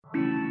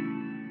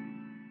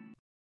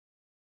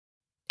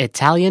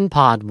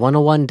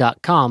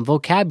ItalianPod101.com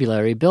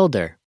Vocabulary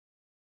Builder.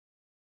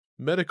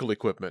 Medical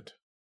equipment.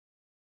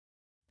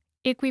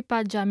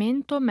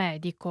 Equipaggiamento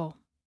medico.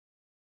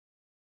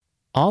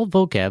 All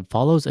vocab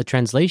follows a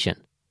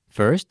translation.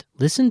 First,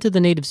 listen to the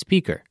native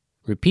speaker.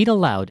 Repeat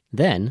aloud,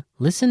 then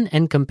listen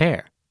and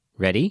compare.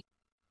 Ready?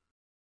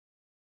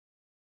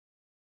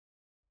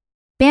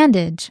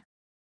 Bandage.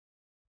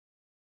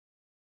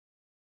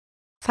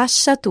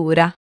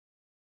 Fasciatura.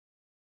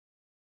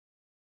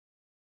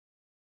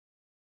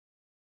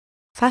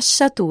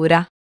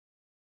 Fasciatura.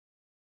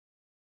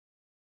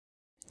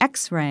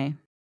 X-ray.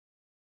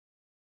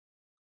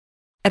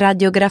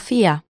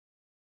 Radiografia.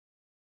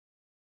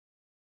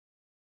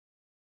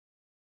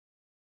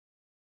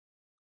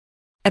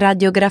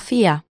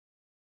 Radiografia.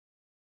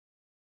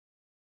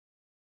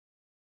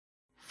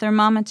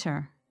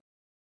 Thermometer.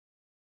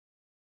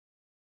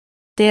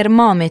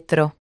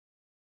 Termometro.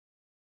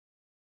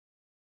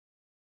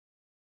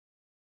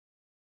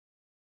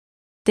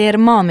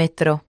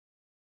 Termometro.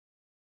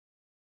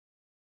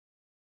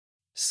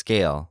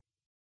 Scale.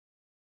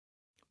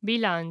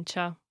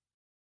 Bilancia.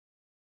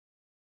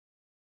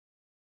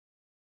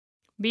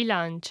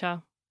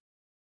 Bilancia.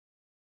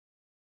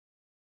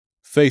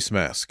 Face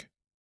mask.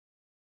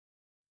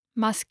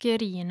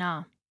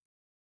 Mascherina.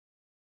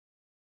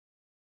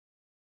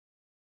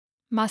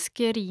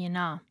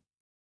 Mascherina.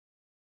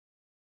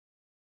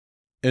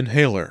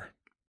 Inhaler.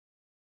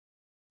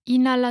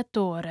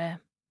 Inalatore.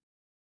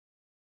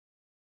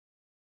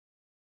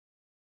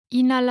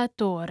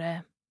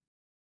 Inalatore.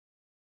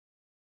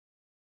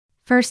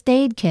 First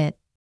aid kit.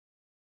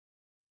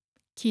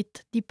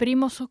 Kit di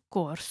primo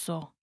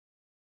soccorso.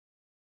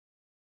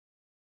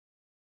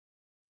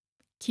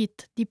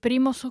 Kit di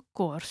primo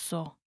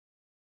soccorso.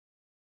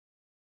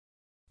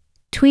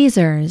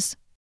 Tweezers.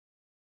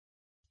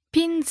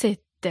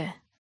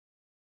 Pinzette.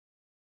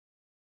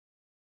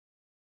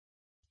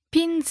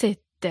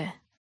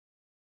 Pinzette.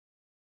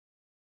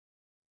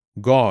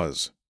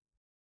 Gauze.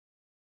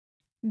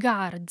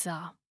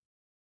 Garza.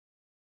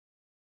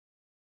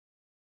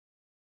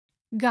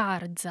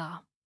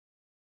 Garza.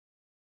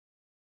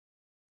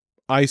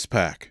 Ice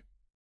pack.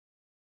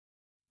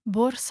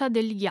 Borsa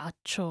del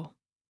ghiaccio.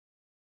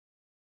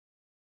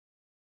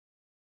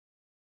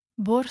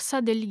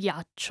 Borsa del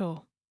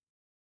ghiaccio.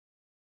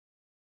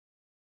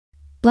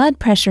 Blood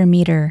pressure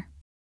meter.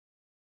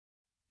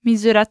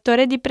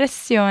 Misuratore di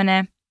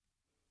pressione.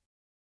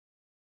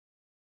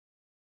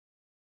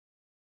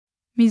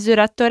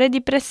 Misuratore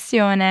di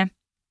pressione.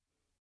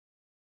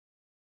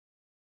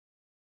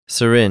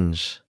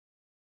 Syringe.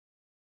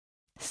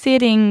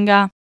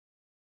 Siringa.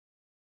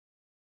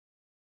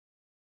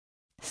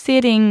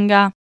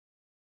 Siringa.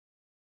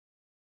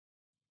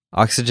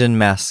 Oxygen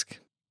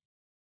mask.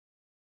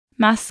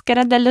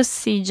 Maschera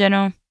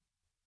dell'ossigeno.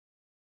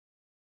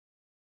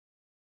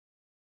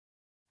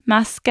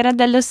 Maschera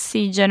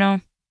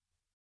dell'ossigeno.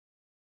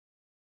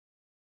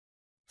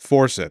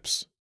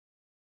 Forceps.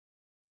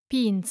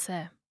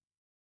 Pinze.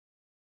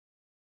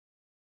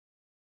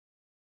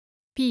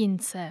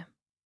 Pinze.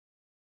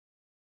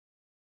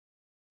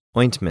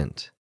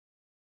 Ointment.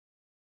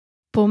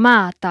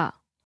 Pomata.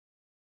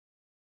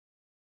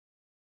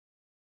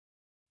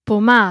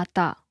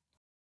 Pomata.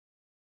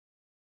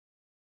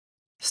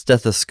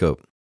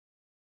 Stethoscope.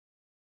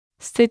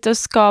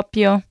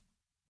 Stetoscopio.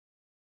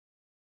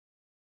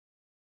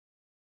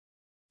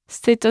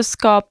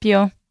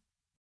 Stetoscopio.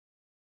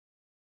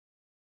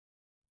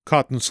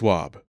 Cotton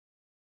swab.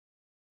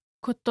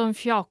 Cotton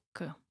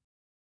fioc.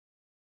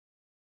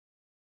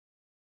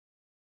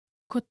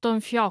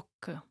 Cotton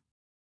fioc.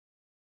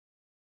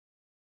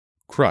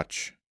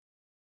 Crutch.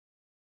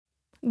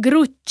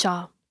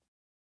 Gruccia.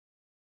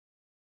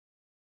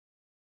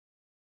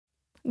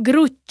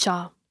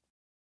 Gruccia.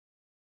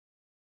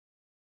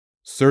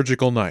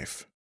 Surgical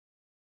knife.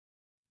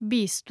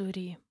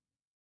 Bisturi.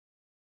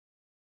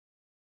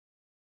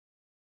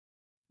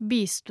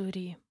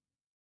 Bisturi.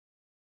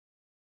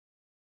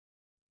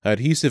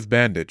 Adhesive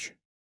bandage.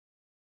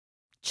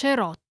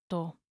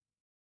 Cerotto.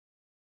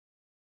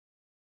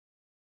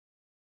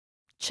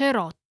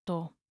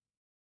 Cerotto.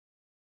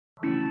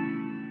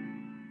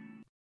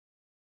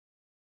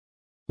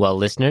 Well,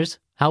 listeners,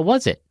 how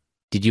was it?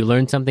 Did you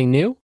learn something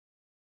new?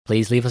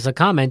 Please leave us a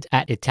comment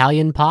at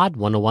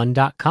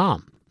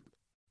ItalianPod101.com.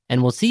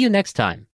 And we'll see you next time.